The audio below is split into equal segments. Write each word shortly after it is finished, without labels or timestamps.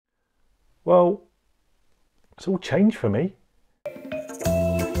Well, it's all changed for me.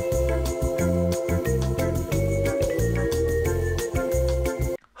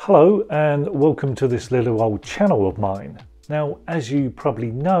 Hello and welcome to this little old channel of mine. Now, as you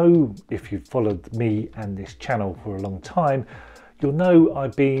probably know, if you've followed me and this channel for a long time, you'll know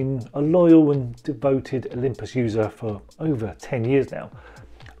I've been a loyal and devoted Olympus user for over 10 years now.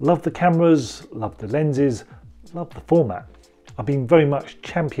 Love the cameras, love the lenses, love the format. I've been very much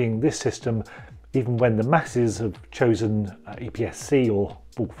championing this system even when the masses have chosen APS-C or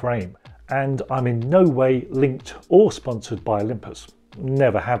full frame. And I'm in no way linked or sponsored by Olympus.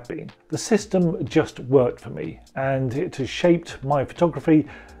 Never have been. The system just worked for me and it has shaped my photography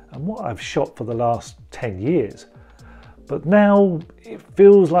and what I've shot for the last 10 years. But now it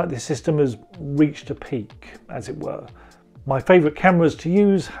feels like the system has reached a peak, as it were. My favourite cameras to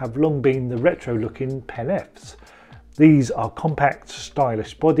use have long been the retro looking Pen Fs. These are compact,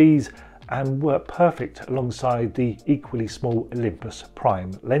 stylish bodies and work perfect alongside the equally small Olympus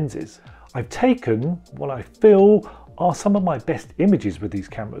Prime lenses. I've taken what I feel are some of my best images with these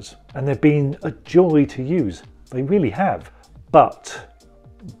cameras, and they've been a joy to use. They really have. But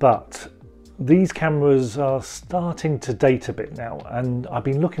these cameras are starting to date a bit now, and I've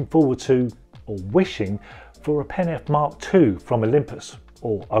been looking forward to, or wishing, for a Pen F Mark II from Olympus,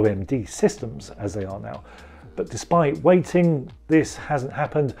 or OMD systems as they are now. But despite waiting, this hasn't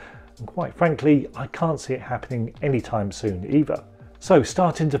happened, and quite frankly, I can't see it happening anytime soon either. So,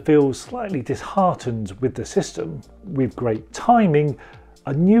 starting to feel slightly disheartened with the system, with great timing,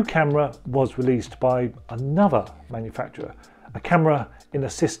 a new camera was released by another manufacturer. A camera in a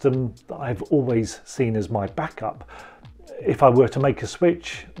system that I've always seen as my backup. If I were to make a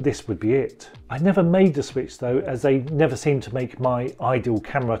switch, this would be it. I never made the switch though, as they never seemed to make my ideal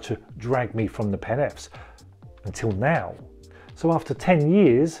camera to drag me from the Pen Fs. Until now. So after 10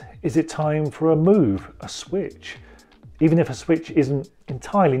 years, is it time for a move, a switch? Even if a switch isn't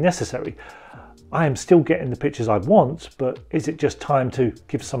entirely necessary, I am still getting the pictures I want, but is it just time to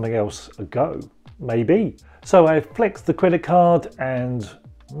give something else a go? Maybe. So I've flexed the credit card and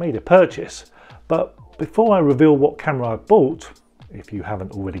made a purchase. But before I reveal what camera I bought, if you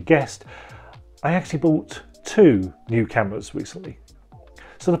haven't already guessed, I actually bought two new cameras recently.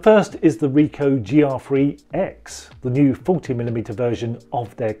 So the first is the Ricoh GR3X, the new 40mm version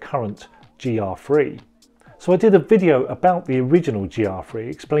of their current GR3. So I did a video about the original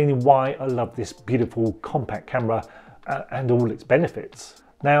GR3 explaining why I love this beautiful compact camera and all its benefits.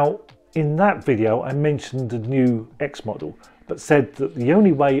 Now, in that video I mentioned the new X model, but said that the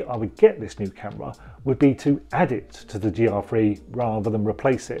only way I would get this new camera would be to add it to the GR3 rather than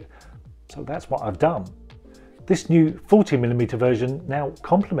replace it. So that's what I've done. This new 40mm version now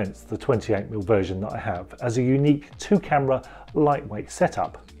complements the 28mm version that I have as a unique two-camera lightweight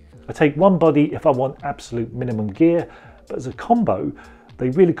setup. I take one body if I want absolute minimum gear, but as a combo, they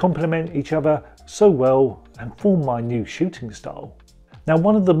really complement each other so well and form my new shooting style. Now,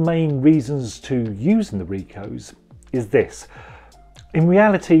 one of the main reasons to using the Ricohs is this. In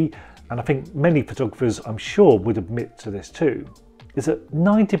reality, and I think many photographers I'm sure would admit to this too, is that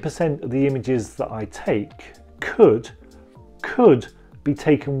 90% of the images that I take could be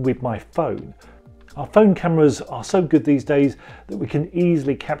taken with my phone. Our phone cameras are so good these days that we can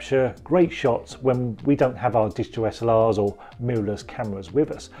easily capture great shots when we don't have our digital SLRs or mirrorless cameras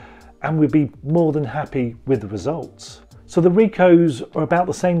with us, and we'd be more than happy with the results. So the Ricohs are about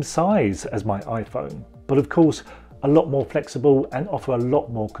the same size as my iPhone, but of course a lot more flexible and offer a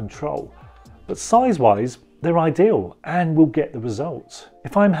lot more control. But size-wise, they're ideal and will get the results.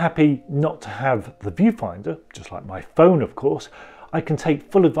 If I'm happy not to have the viewfinder, just like my phone of course, I can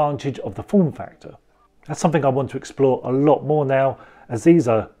take full advantage of the form factor. That's something I want to explore a lot more now, as these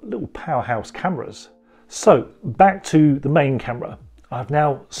are little powerhouse cameras. So back to the main camera. I've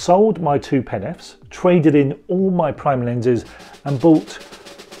now sold my two Pen Fs, traded in all my prime lenses and bought,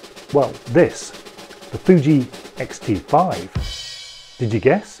 well, this, the Fuji X-T5. Did you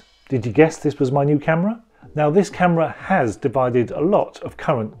guess? Did you guess this was my new camera? Now, this camera has divided a lot of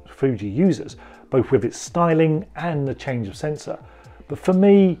current Fuji users, both with its styling and the change of sensor. But for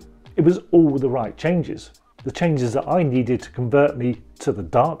me, it was all the right changes. The changes that I needed to convert me to the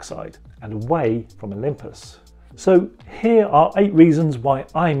dark side and away from Olympus. So here are 8 reasons why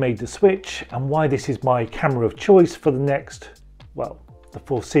I made the switch and why this is my camera of choice for the next, well, the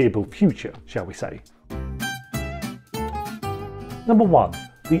foreseeable future, shall we say. Number 1,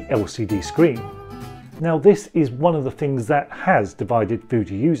 the LCD screen. Now, this is one of the things that has divided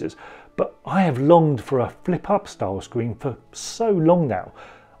Fuji users, but I have longed for a flip-up style screen for so long now.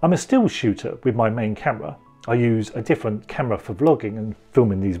 I'm a still shooter with my main camera, I use a different camera for vlogging and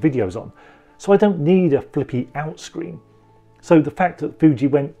filming these videos on, so I don't need a flippy out screen. So the fact that Fuji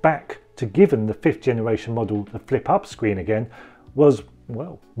went back to giving the 5th generation model the flip up screen again was,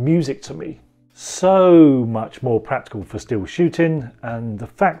 well, music to me. So much more practical for still shooting, and the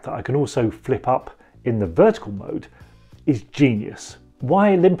fact that I can also flip up in the vertical mode is genius.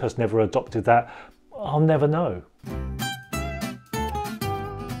 Why Olympus never adopted that, I'll never know.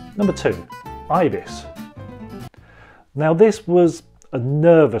 Number 2, IBIS. Now this was a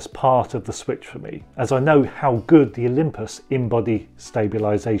nervous part of the switch for me, as I know how good the Olympus in-body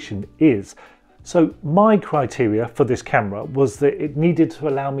stabilisation is. So my criteria for this camera was that it needed to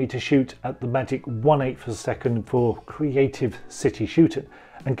allow me to shoot at the magic 1/8 of a second for creative city shooting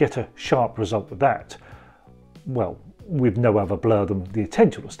and get a sharp result with that. Well, with no other blur than the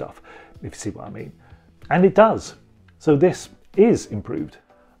intentional stuff, if you see what I mean. And it does. So this is improved.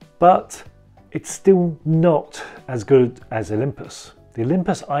 But it's still not as good as Olympus. The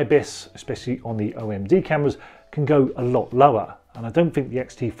Olympus IBIS, especially on the OMD cameras, can go a lot lower, and I don't think the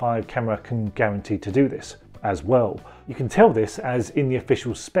X-T5 camera can guarantee to do this as well. You can tell this as in the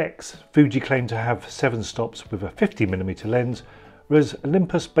official specs, Fuji claimed to have 7 stops with a 50mm lens, whereas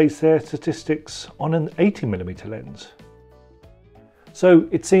Olympus based their statistics on an 80mm lens. So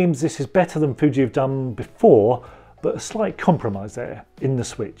it seems this is better than Fuji have done before, but a slight compromise there in the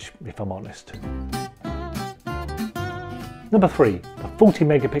switch, if I'm honest. Number 3, a 40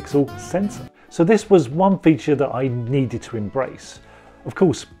 megapixel sensor. So this was one feature that I needed to embrace. Of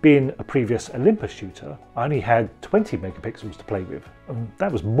course, being a previous Olympus shooter, I only had 20 megapixels to play with, and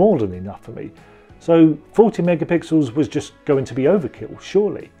that was more than enough for me. So 40 megapixels was just going to be overkill,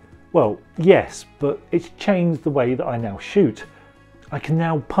 surely. Well, yes, but it's changed the way that I now shoot. I can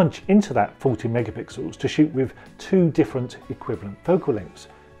now punch into that 40 megapixels to shoot with 2 different equivalent focal lengths,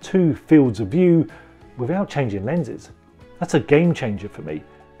 2 fields of view without changing lenses. That's a game changer for me.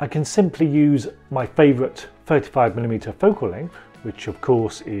 I can simply use my favourite 35mm focal length, which of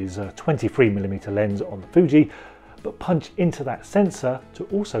course is a 23mm lens on the Fuji, but punch into that sensor to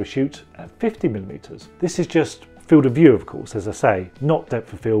also shoot at 50mm. This is just field of view, of course, as I say, not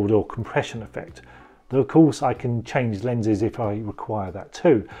depth of field or compression effect. Though of course I can change lenses if I require that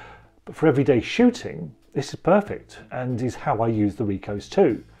too. But for everyday shooting, this is perfect and is how I use the Ricos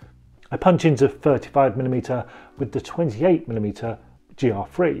too. I punch into 35mm with the 28mm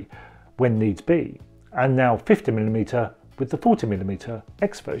GR3 when needs be, and now 50mm with the 40mm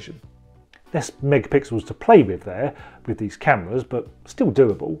X version. Less megapixels to play with there with these cameras, but still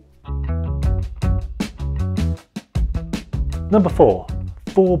doable. Number 4,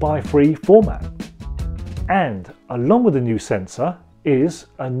 4x3 format. And along with the new sensor is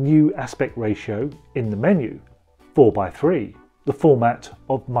a new aspect ratio in the menu, 4x3, the format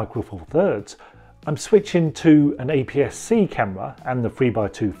of Micro Four Thirds. I'm switching to an APS-C camera and the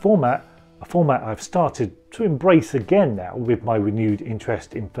 3x2 format, a format I've started to embrace again now with my renewed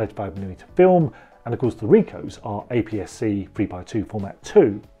interest in 35mm film, and of course the Ricos are APS-C 3x2 format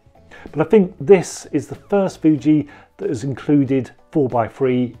too. But I think this is the first Fuji that has included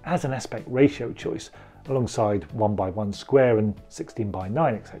 4x3 as an aspect ratio choice, alongside 1x1 square and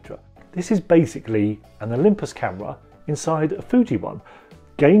 16:9, etc. This is basically an Olympus camera inside a Fuji one.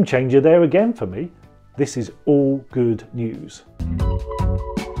 Game changer there again for me. This is all good news.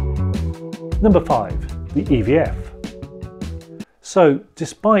 Number 5, the EVF. So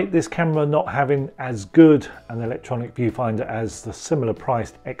despite this camera not having as good an electronic viewfinder as the similar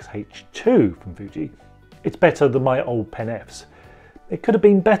priced XH2 from Fuji, it's better than my old Pen Fs. It could have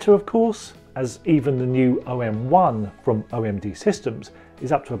been better, of course, as even the new OM1 from OMD Systems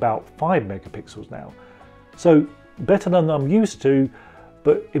is up to about 5 megapixels now. So better than I'm used to,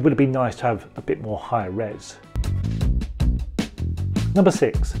 but it would have been nice to have a bit more higher res. Number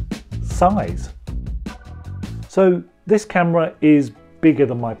 6, size. So this camera is bigger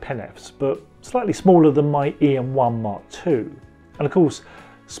than my Pen Fs, but slightly smaller than my EM1 Mark II, and of course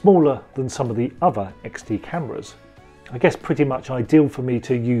smaller than some of the other XT cameras. I guess pretty much ideal for me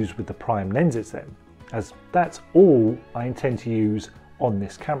to use with the prime lenses then, as that's all I intend to use on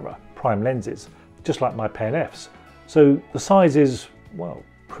this camera, prime lenses, just like my Pen Fs. So the size is, well,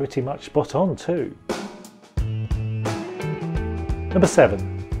 pretty much spot on too. Number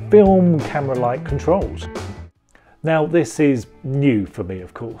 7, film camera-like controls. Now this is new for me,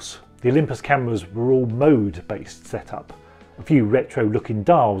 of course. The Olympus cameras were all mode-based setup. A few retro-looking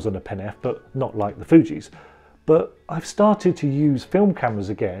dials on a Pen F, but not like the Fuji's. But I've started to use film cameras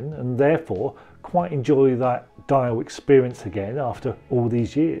again and therefore quite enjoy that dial experience again after all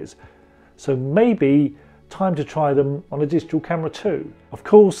these years. So maybe time to try them on a digital camera too. Of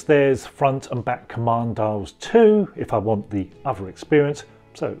course, there's front and back command dials too, if I want the other experience,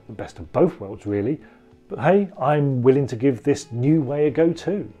 so the best of both worlds really. But hey, I'm willing to give this new way a go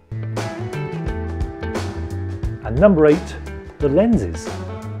too. And number 8, the lenses.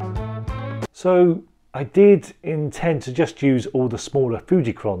 So I did intend to just use all the smaller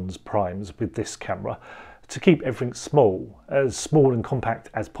Fujicron's primes with this camera to keep everything as small and compact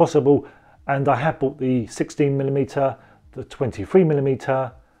as possible, and I have bought the 16mm, the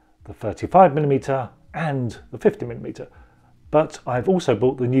 23mm, the 35mm and the 50mm, but I've also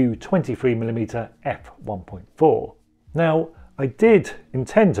bought the new 23mm f1.4. Now I did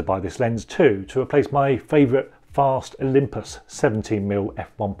intend to buy this lens too to replace my favourite fast Olympus 17mm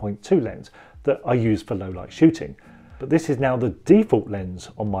f1.2 lens that I use for low light shooting, but this is now the default lens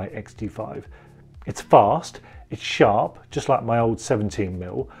on my X-T5. It's fast, it's sharp, just like my old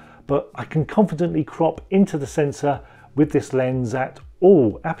 17mm, but I can confidently crop into the sensor with this lens at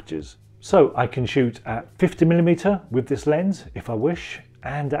all apertures. So I can shoot at 50mm with this lens if I wish,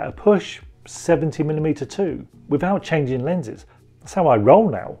 and at a push 70mm too, without changing lenses. That's how I roll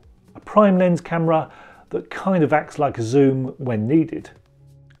now. A prime lens camera that kind of acts like a zoom when needed.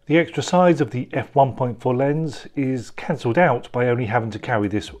 The extra size of the f1.4 lens is cancelled out by only having to carry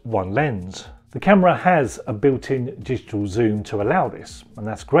this one lens. The camera has a built-in digital zoom to allow this, and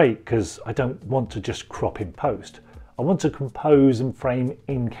that's great because I don't want to just crop in post. I want to compose and frame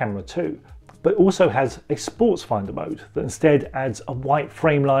in camera too, but also has a sports finder mode that instead adds a white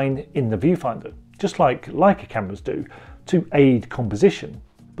frame line in the viewfinder, just like Leica cameras do, to aid composition.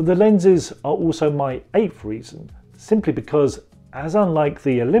 But the lenses are also my 8th reason, simply because, as unlike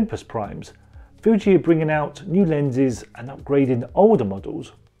the Olympus primes, Fuji are bringing out new lenses and upgrading older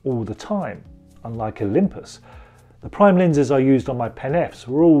models all the time. Unlike Olympus, the prime lenses I used on my Pen Fs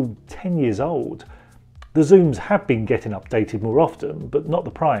were all 10 years old. The zooms have been getting updated more often, but not the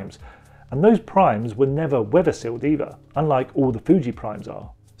primes, and those primes were never weather sealed either, unlike all the Fuji primes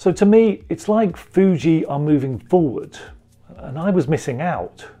are. So to me, it's like Fuji are moving forward, and I was missing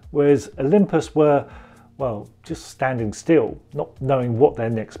out, whereas Olympus were, well, just standing still, not knowing what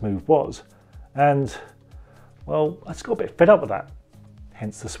their next move was. And, well, I just got a bit fed up with that,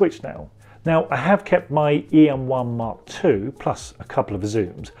 hence the switch now. Now, I have kept my EM1 Mark II plus a couple of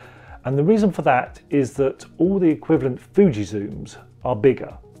zooms, and the reason for that is that all the equivalent Fuji zooms are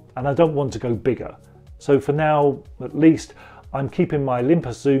bigger, and I don't want to go bigger. So for now, at least, I'm keeping my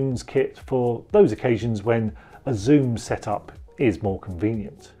Olympus zooms kit for those occasions when a zoom setup is more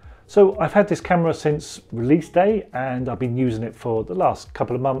convenient. So I've had this camera since release day, and I've been using it for the last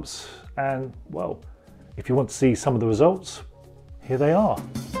couple of months, and well, if you want to see some of the results, here they are.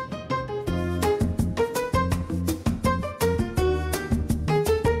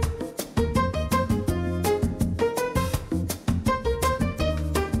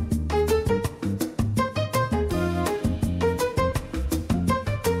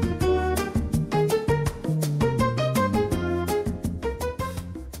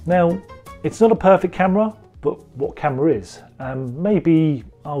 Now, it's not a perfect camera, but what camera is? Maybe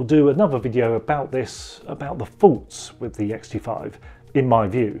I'll do another video about this, about the faults with the X-T5, in my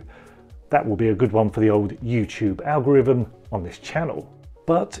view. That will be a good one for the old YouTube algorithm on this channel.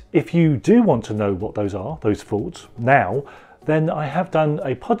 But if you do want to know what those are, those faults, now, then I have done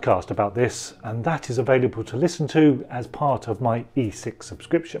a podcast about this, and that is available to listen to as part of my E6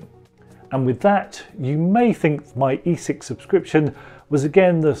 subscription. And with that, you may think my E6 subscription was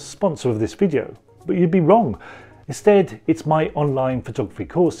again the sponsor of this video, but you'd be wrong. Instead, it's my online photography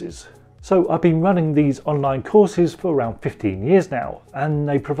courses. So I've been running these online courses for around 15 years now, and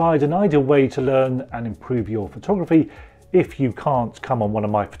they provide an ideal way to learn and improve your photography if you can't come on one of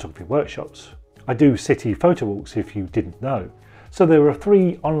my photography workshops. I do city photo walks if you didn't know. So there are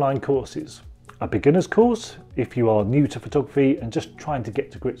 3 online courses. A beginner's course if you are new to photography and just trying to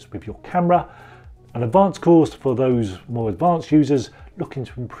get to grips with your camera. An advanced course for those more advanced users looking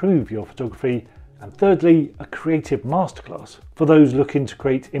to improve your photography. And thirdly, a creative masterclass for those looking to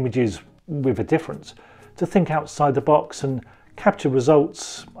create images with a difference, to think outside the box and capture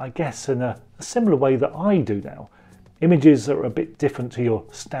results, I guess, in a similar way that I do now. Images that are a bit different to your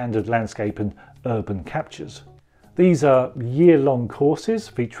standard landscape and urban captures. These are year-long courses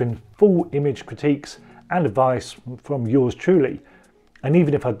featuring full image critiques and advice from yours truly. And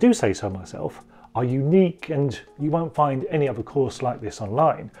even if I do say so myself, are unique, and you won't find any other course like this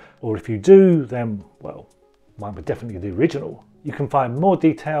online. Or if you do, then, well, mine were definitely the original. You can find more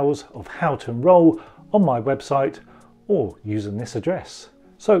details of how to enroll on my website or using this address.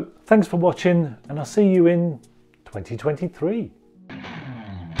 So thanks for watching, and I'll see you in 2023.